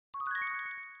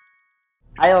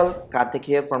Hi all, Karthik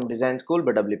here from Design School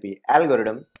by WP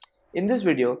Algorithm. In this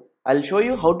video, I'll show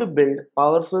you how to build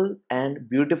powerful and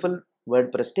beautiful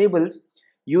WordPress tables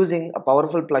using a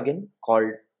powerful plugin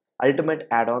called Ultimate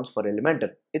Add-ons for Elementor.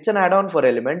 It's an add-on for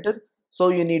Elementor, so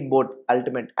you need both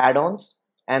Ultimate Add-ons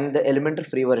and the Elementor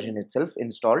free version itself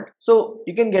installed. So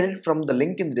you can get it from the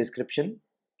link in the description,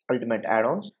 Ultimate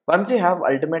Add-ons. Once you have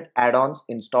Ultimate Add-ons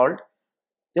installed,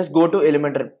 just go to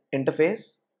Elementor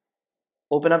interface.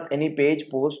 Open up any page,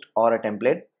 post or a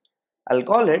template. I'll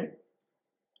call it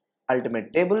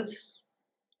Ultimate Tables.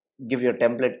 Give your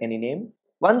template any name.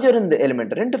 Once you're in the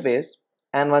Elementor interface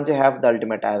and once you have the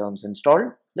Ultimate add-ons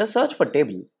installed, just search for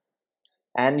table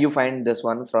and you find this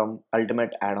one from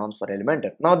Ultimate Add-ons for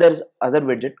Elementor. Now there's other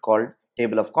widget called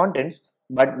Table of Contents,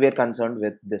 but we're concerned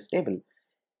with this table.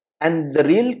 And the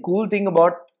real cool thing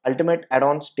about Ultimate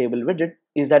Add-ons table widget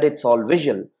is that it's all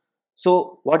visual.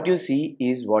 So what you see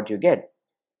is what you get.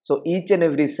 So each and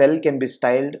every cell can be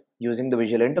styled using the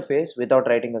visual interface without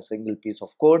writing a single piece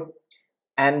of code.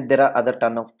 And there are other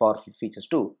ton of powerful features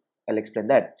too. I'll explain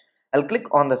that. I'll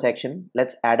click on the section.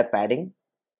 Let's add a padding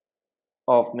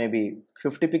of maybe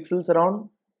 50 pixels around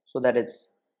so that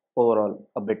it's overall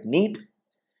a bit neat.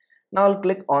 Now I'll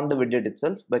click on the widget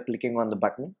itself by clicking on the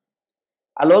button.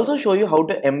 I'll also show you how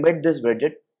to embed this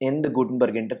widget in the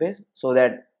Gutenberg interface so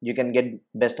that you can get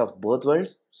best of both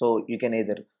worlds. So you can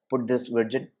either put this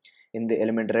widget in the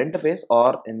Elementor interface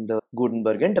or in the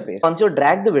Gutenberg interface. Once you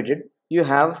drag the widget, you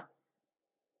have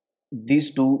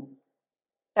these two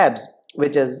tabs,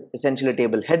 which is essentially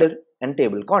table header and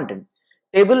table content.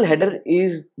 Table header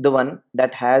is the one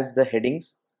that has the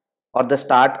headings or the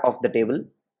start of the table.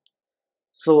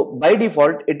 So by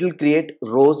default, it will create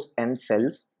rows and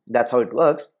cells. That's how it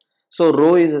works. So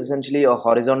row is essentially a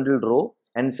horizontal row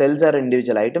and cells are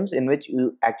individual items in which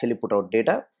you actually put out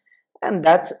data. And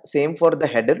that's same for the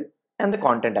header and the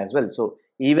content as well. So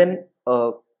even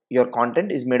your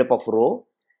content is made up of row,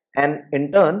 and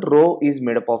in turn row is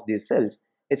made up of these cells.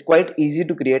 It's quite easy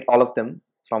to create all of them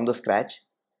from the scratch.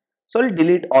 So I'll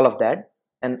delete all of that,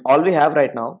 and all we have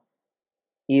right now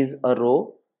is a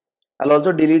row. I'll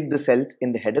also delete the cells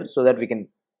in the header so that we can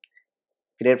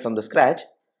create from the scratch.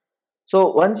 So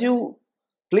once you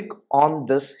click on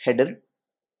this header,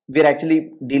 we're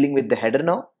actually dealing with the header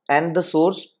now, and the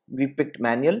source we picked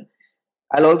manual.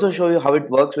 I'll also show you how it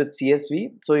works with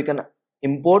CSV, so you can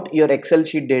import your Excel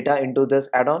sheet data into this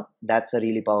add-on. That's a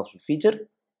really powerful feature.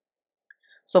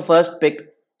 So first pick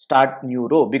start new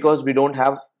row because we don't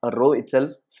have a row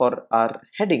itself for our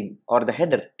heading or the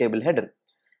header, table header.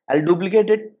 I'll duplicate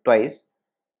it twice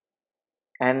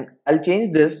and I'll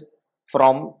change this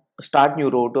from start new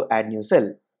row to add new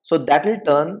cell. So that will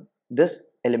turn this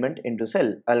element into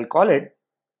cell. I'll call it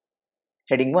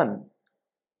heading 1.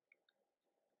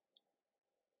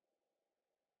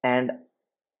 And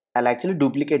I'll actually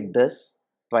duplicate this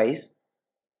twice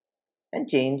and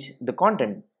change the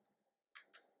content.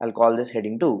 I'll call this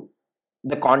heading 2.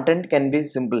 The content can be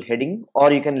simple heading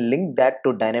or you can link that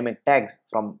to dynamic tags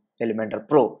from Elementor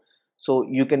Pro. So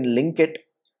you can link it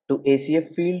to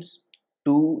ACF fields,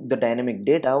 to the dynamic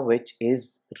data, which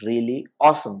is really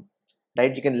awesome,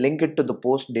 right? You can link it to the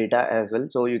post data as well.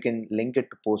 So you can link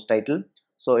it to post title.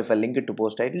 So if I link it to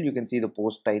post title, you can see the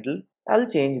post title. I'll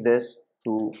change this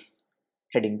to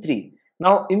heading 3.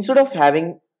 Now instead of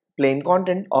having plain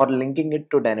content or linking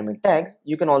it to dynamic tags,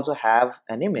 you can also have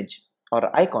an image or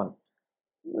icon.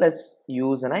 Let's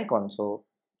use an icon. So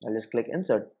I'll just click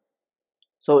insert.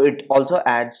 So it also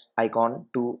adds icon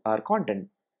to our content.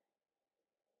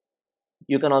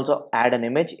 You can also add an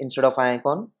image instead of an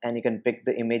icon and you can pick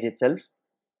the image itself.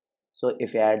 So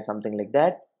if you add something like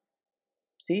that,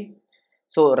 see,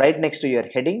 so right next to your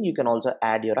heading, you can also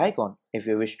add your icon if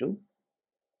you wish to,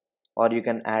 or you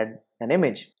can add an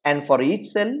image. And for each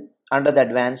cell under the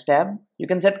advanced tab, you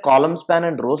can set column span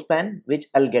and row span, which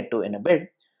I'll get to in a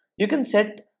bit. You can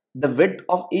set the width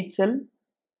of each cell.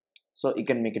 So you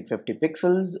can make it 50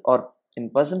 pixels or in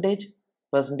percentage.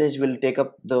 Percentage will take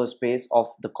up the space of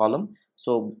the column.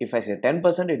 So if I say 10%,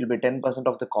 it will be 10%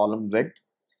 of the column width.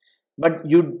 But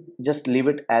you just leave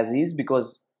it as is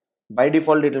because by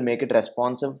default it will make it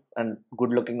responsive and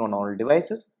good looking on all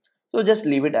devices. So just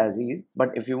leave it as is.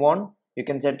 But if you want, you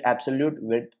can set absolute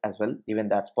width as well. Even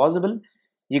that's possible.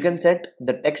 You can set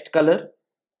the text color.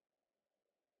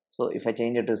 So if I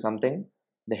change it to something,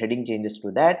 the heading changes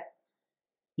to that.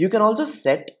 You can also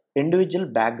set individual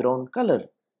background color.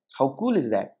 How cool is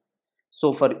that?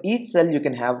 So for each cell, you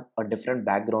can have a different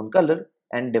background color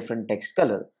and different text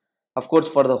color. Of course,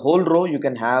 for the whole row, you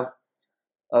can have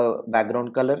a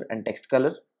background color and text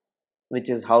color, which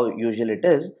is how usual it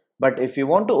is. But if you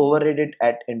want to override it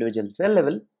at individual cell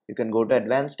level, you can go to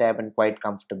Advanced tab and quite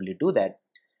comfortably do that.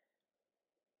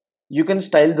 You can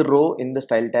style the row in the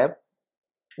Style tab,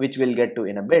 which we'll get to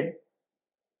in a bit.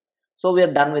 So we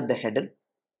are done with the header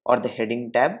or the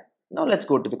heading tab. Now let's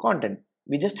go to the content.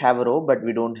 We just have a row, but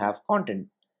we don't have content.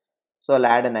 So I'll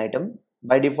add an item.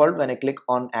 By default, when I click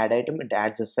on add item, it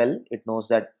adds a cell. It knows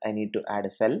that I need to add a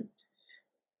cell.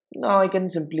 Now I can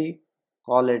simply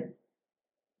call it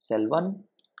cell 1.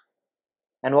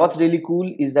 And what's really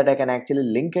cool is that I can actually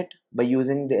link it by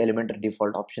using the Elementor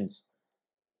default options.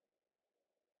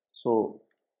 So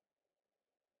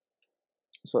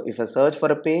if I search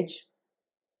for a page,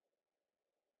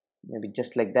 maybe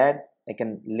just like that, I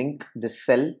can link this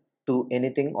cell to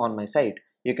anything on my site.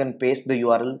 You can paste the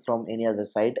URL from any other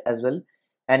site as well,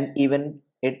 and even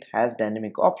it has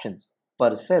dynamic options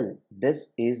per cell.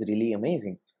 This is really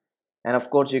amazing. And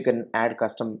of course, you can add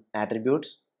custom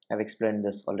attributes. I've explained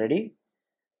this already.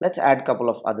 Let's add a couple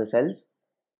of other cells.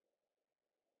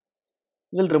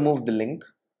 We'll remove the link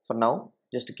for now,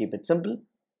 just to keep it simple.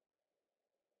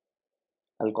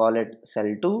 I'll call it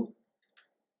cell 2.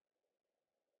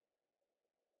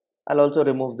 I'll also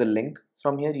remove the link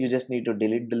from here. You just need to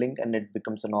delete the link and it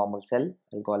becomes a normal cell.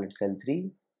 I'll call it cell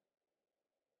 3.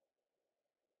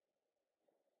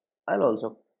 I'll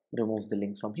also remove the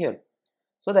link from here.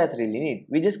 So that's really neat.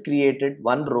 We just created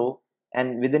one row,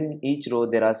 and within each row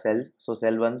there are cells. So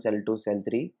cell 1, cell 2, cell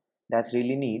 3. That's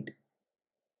really neat.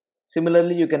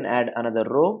 Similarly, you can add another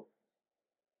row.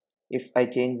 If I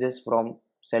change this from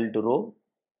cell to row,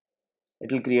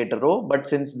 it will create a row, but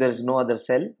since there is no other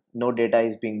cell, no data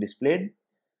is being displayed.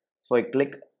 So I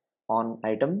click on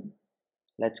item.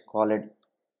 Let's call it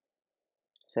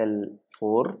cell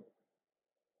 4.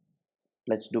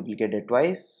 Let's duplicate it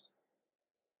twice.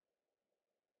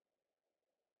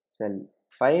 Cell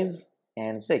 5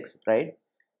 and 6, right?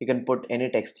 You can put any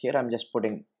text here. I'm just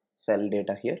putting cell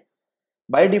data here.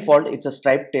 By default, it's a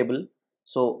striped table.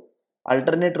 So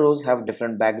alternate rows have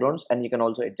different backgrounds, and you can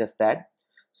also adjust that.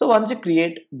 So once you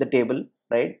create the table,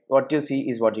 right, what you see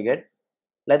is what you get.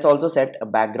 Let's also set a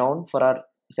background for our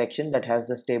section that has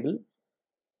this table.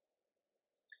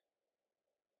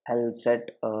 I'll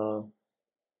set a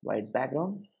white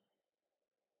background,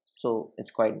 so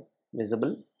it's quite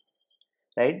visible,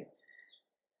 right?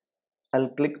 I'll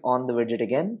click on the widget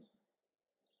again.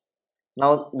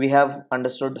 Now we have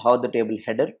understood how the table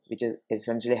header, which is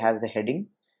essentially has the heading,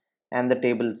 and the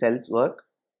table cells work.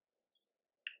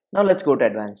 Now let's go to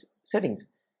advanced settings.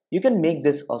 You can make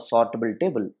this a sortable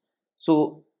table.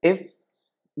 So if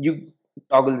you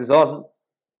toggle this on,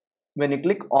 when you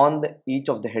click on each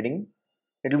of the heading,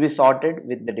 it will be sorted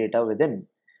with the data within.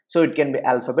 So it can be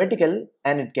alphabetical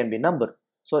and it can be number.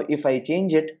 So if I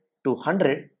change it to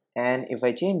 100 and if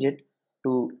I change it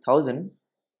to 1000,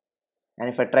 and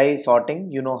if I try sorting,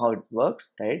 you know how it works,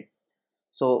 right?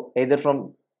 So either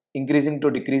from increasing to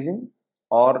decreasing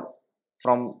or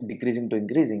from decreasing to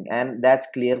increasing, and that's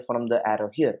clear from the arrow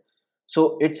here.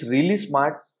 So it's really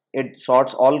smart. It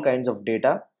sorts all kinds of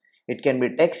data. It can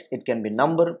be text, it can be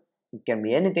number, it can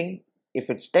be anything. If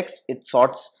it's text, it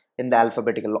sorts in the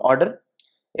alphabetical order.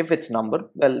 If it's number,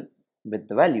 well, with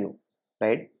the value,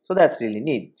 right? So that's really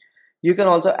neat. You can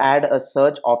also add a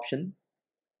search option.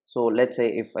 So let's say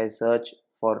if I search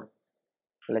for,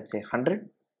 let's say 100,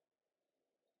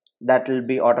 that will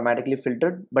be automatically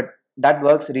filtered, but that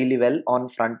works really well on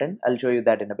front end. I'll show you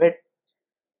that in a bit.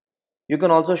 You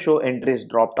can also show entries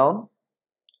drop down,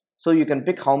 so you can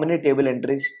pick how many table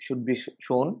entries should be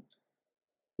shown.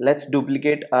 Let's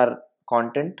duplicate our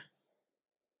content.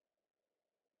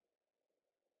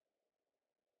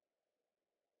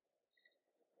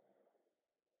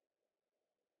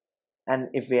 And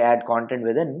if we add content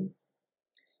within,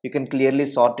 you can clearly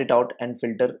sort it out and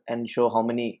filter and show how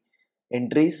many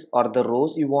entries or the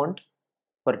rows you want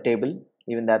per table.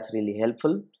 Even that's really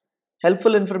helpful.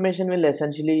 Helpful information will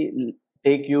essentially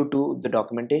take you to the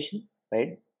documentation,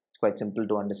 right? It's quite simple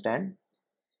to understand.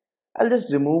 I'll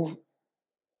just remove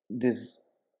these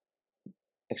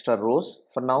extra rows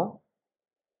for now.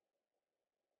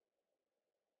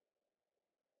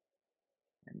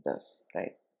 And thus,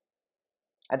 right?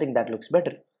 I think that looks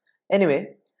better.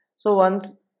 Anyway, so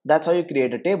once that's how you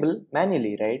create a table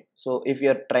manually, right? So if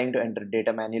you're trying to enter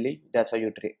data manually, that's how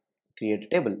you create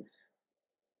a table.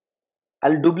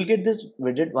 I'll duplicate this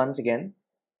widget once again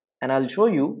and I'll show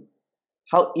you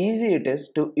how easy it is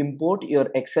to import your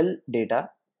Excel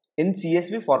data in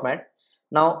CSV format.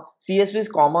 Now CSV is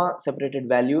comma separated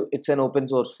value. It's an open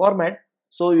source format,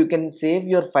 so you can save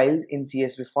your files in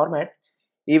CSV format.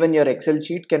 Even your Excel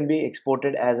sheet can be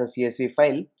exported as a CSV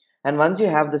file, and once you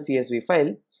have the CSV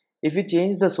file, If you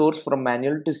change the source from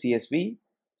manual to CSV,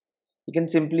 you can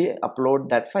simply upload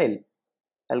that file.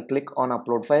 I'll click on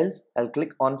upload files, I'll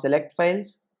click on select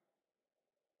files,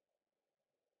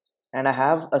 and I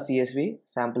have a CSV,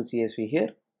 sample CSV here.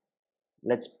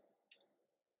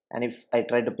 And if I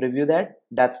try to preview that,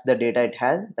 that's the data it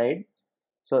has, right?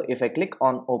 So if I click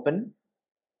on open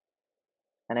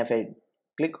and if I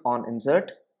click on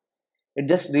insert, it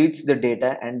just reads the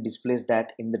data and displays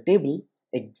that in the table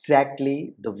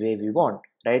exactly the way we want,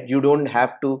 right? You don't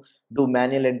have to do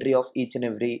manual entry of each and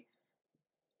every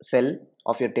cell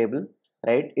of your table,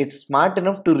 right? It's smart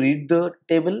enough to read the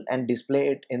table and display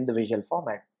it in the visual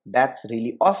format. That's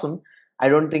really awesome. I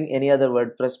don't think any other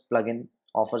WordPress plugin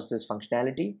offers this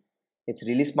functionality. It's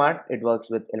really smart. It works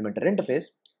with Elementor interface.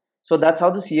 So that's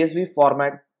how the CSV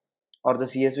format or the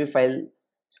CSV file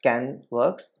scan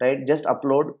works, right? Just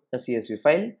upload a CSV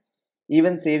file,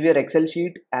 even save your Excel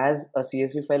sheet as a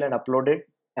CSV file and upload it,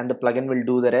 and the plugin will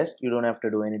do the rest. You don't have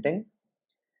to do anything.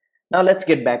 Now let's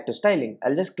get back to styling.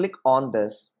 I'll just click on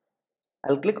this.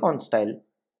 I'll click on style.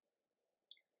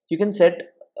 You can set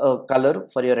a color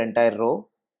for your entire row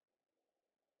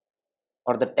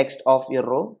or the text of your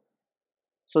row.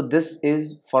 So this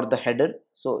is for the header,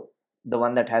 so the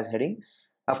one that has heading.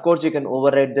 Of course, you can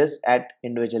override this at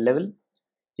individual level.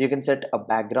 You can set a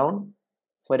background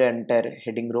for your entire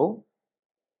heading row.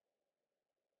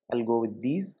 I'll go with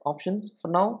these options for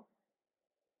now.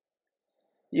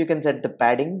 You can set the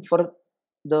padding for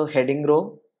the heading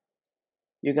row.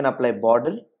 You can apply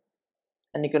border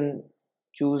and you can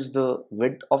choose the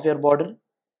width of your border.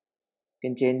 You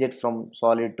can change it from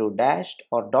solid to dashed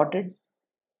or dotted,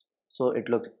 so it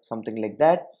looks something like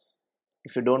that.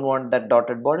 If you don't want that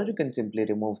dotted border, you can simply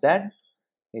remove that.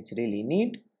 It's really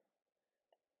neat.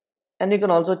 And you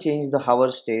can also change the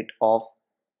hover state of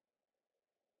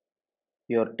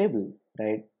your table,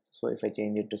 right? So if I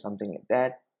change it to something like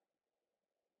that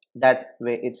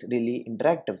way it's really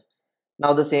interactive.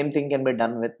 Now the same thing can be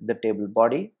done with the table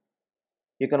body.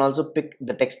 You can also pick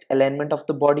the text alignment of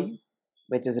the body,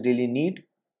 which is really neat.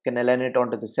 You can align it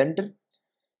onto the center.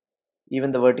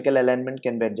 Even the vertical alignment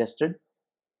can be adjusted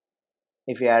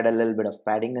if you add a little bit of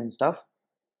padding and stuff.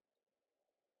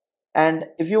 And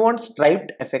if you want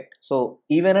striped effect, so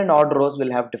even and odd rows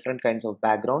will have different kinds of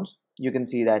backgrounds. You can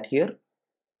see that here.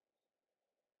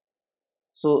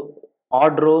 So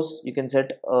odd rows, you can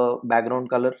set a background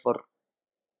color for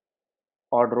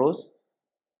odd rows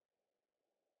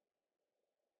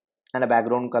and a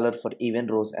background color for even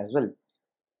rows as well.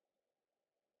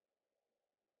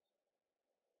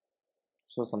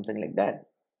 So something like that.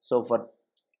 So for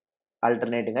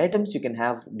alternating items, you can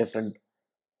have different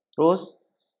rows,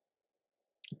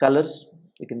 colors.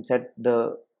 You can set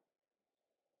the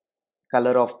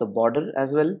color of the border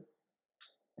as well,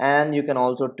 and you can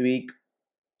also tweak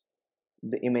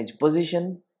the image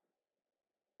position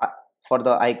for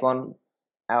the icon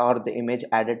or the image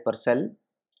added per cell.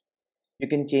 You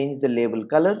can change the label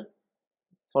color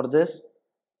for this.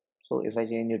 So if I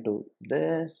change it to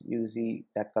this, you see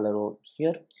that color over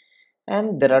here,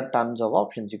 and there are tons of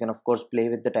options. You can of course play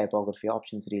with the typography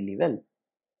options really well.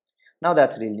 Now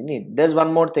that's really neat. There's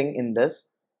one more thing in this.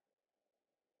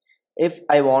 If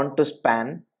I want to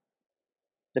span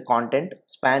the content,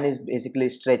 span is basically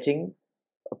stretching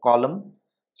a column.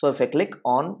 So if I click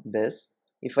on this,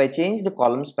 if I change the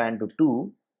column span to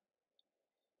 2,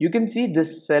 you can see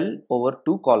this cell over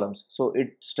 2 columns. So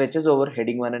it stretches over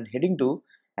heading 1 and heading 2,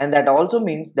 and that also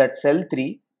means that cell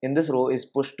 3 in this row is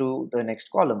pushed to the next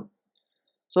column.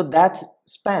 So that's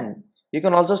span. You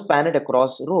can also span it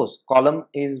across rows. Column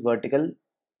is vertical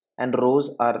and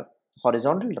rows are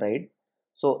horizontal, right?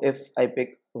 So if I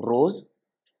pick rows,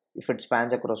 if it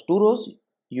spans across 2 rows,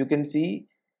 you can see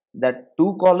that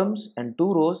 2 columns and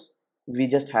 2 rows, we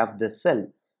just have this cell.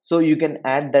 So you can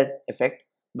add that effect,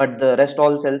 but the rest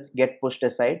all cells get pushed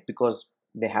aside because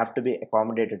they have to be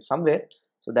accommodated somewhere.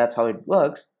 So that's how it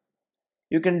works.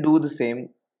 You can do the same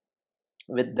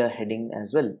with the heading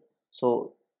as well.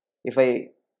 So if I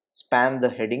span the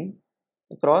heading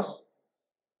across,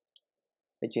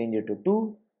 I change it to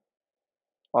 2,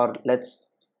 or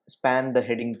let's span the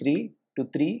heading 3 to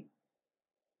 3,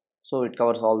 so it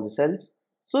covers all the cells.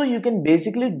 So you can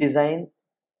basically design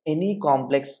any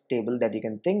complex table that you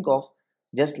can think of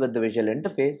just with the visual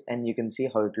interface, and you can see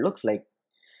how it looks like.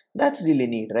 That's really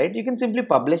neat, right? You can simply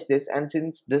publish this, and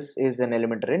since this is an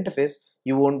Elementor interface,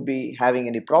 you won't be having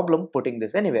any problem putting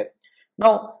this anywhere.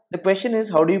 Now the question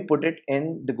is, how do you put it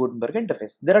in the Gutenberg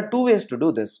interface? There are two ways to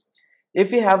do this.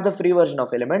 If you have the free version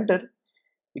of Elementor,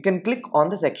 you can click on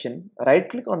the section, right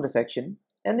click on the section,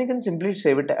 and you can simply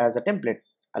save it as a template.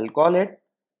 I'll call it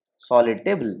solid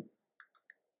table.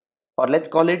 or let's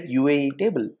call it UAE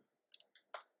table.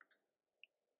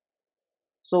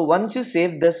 So once you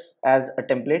save this as a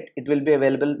template, it will be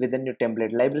available within your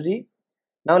template library.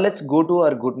 Now let's go to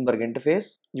our Gutenberg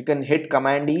interface. You can hit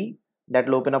Command E, that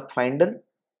will open up Finder,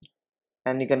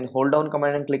 and you can hold down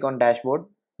Command and click on dashboard.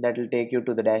 That will take you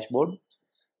to the dashboard.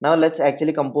 Now let's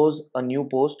actually compose a new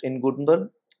post in Gutenberg.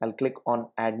 I'll click on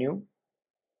add new.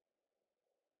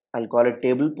 I'll call it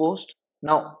table post.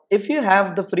 Now if you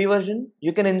have the free version,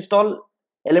 you can install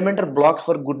Elementor blocks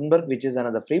for Gutenberg, which is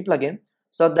another free plugin.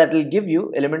 So that will give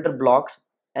you Elementor blocks,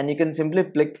 and you can simply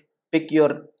pick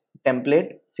your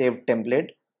template, save template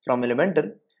from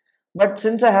Elementor. But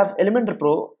since I have Elementor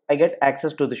Pro, I get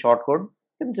access to the shortcode.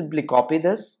 I can simply copy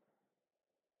this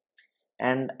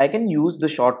and I can use the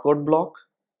shortcode block,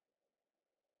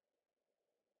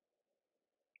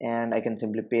 and I can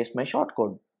simply paste my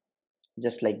shortcode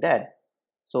just like that.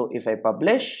 So if I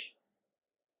publish,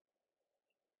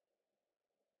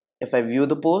 if I view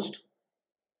the post,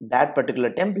 that particular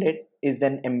template is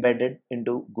then embedded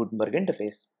into Gutenberg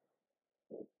interface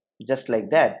just like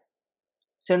that.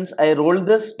 Since I rolled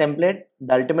this template,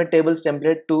 the ultimate tables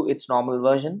template, to its normal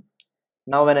version,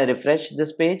 now when I refresh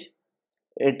this page,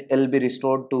 it will be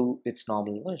restored to its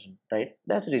normal version, right?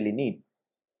 That's really neat.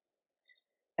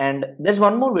 And there's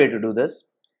one more way to do this.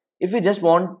 If you just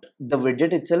want the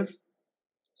widget itself,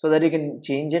 so that you can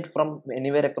change it from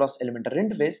anywhere across Elementor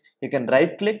interface, you can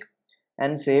right click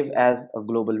and save as a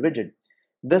global widget.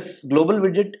 This global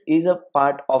widget is a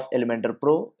part of Elementor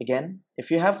Pro. Again,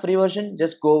 if you have free version,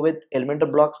 just go with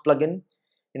Elementor blocks plugin,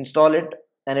 install it,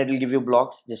 and it will give you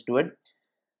blocks. Just do it.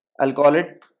 I'll call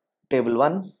it table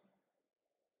 1.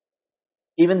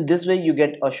 Even this way you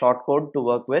get a shortcode to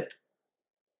work with.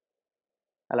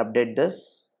 I'll update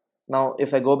this. Now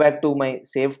if I go back to my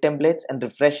saved templates and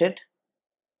refresh it,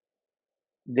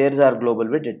 there's our global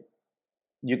widget.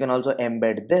 You can also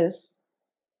embed this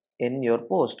in your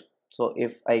post. So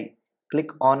if I click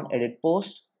on edit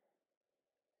post,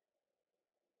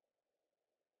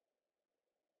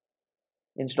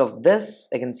 instead of this,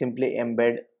 I can simply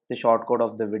embed the shortcode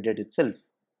of the widget itself.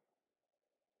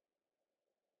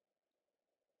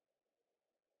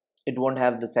 It won't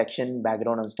have the section,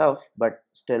 background and stuff, but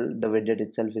still the widget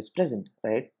itself is present,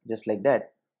 right? Just like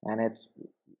that, and it's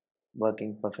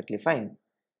working perfectly fine.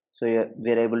 So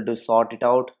we're able to sort it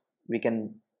out. We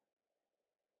can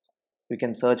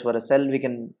search for a cell, we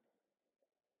can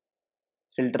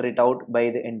filter it out by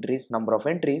the entries, number of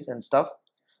entries and stuff.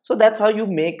 So that's how you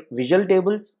make visual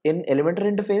tables in Elementor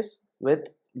interface with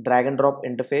drag and drop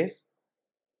interface,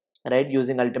 right?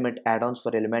 Using ultimate add-ons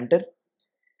for Elementor,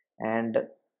 and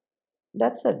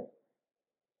that's it.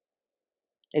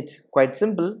 It's quite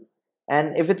simple.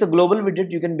 And if it's a global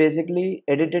widget, you can basically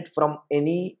edit it from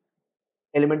any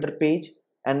Elementor page,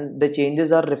 and the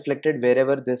changes are reflected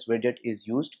wherever this widget is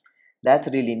used. That's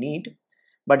really neat.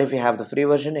 But if you have the free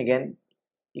version, again,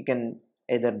 you can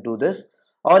either do this,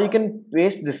 or you can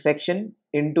paste this section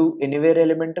into anywhere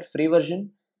Elementor free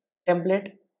version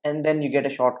template, and then you get a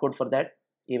shortcode for that.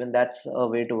 Even that's a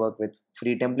way to work with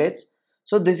free templates.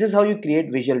 So this is how you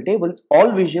create visual tables,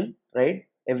 all visual, right?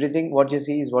 Everything what you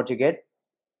see is what you get,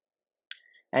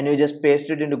 and you just paste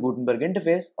it into Gutenberg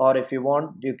interface, or if you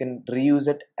want, you can reuse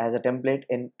it as a template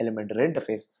in Elementor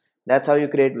interface. That's how you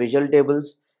create visual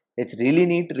tables. It's really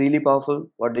neat, really powerful.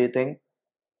 What do you think?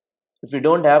 If you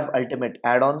don't have ultimate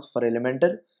add-ons for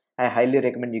Elementor, I highly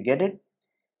recommend you get it.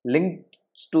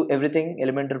 Links to everything,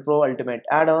 Elementor Pro, ultimate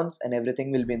add-ons, and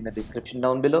everything will be in the description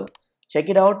down below. Check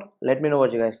it out. Let me know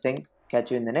what you guys think.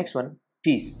 Catch you in the next one.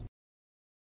 Peace.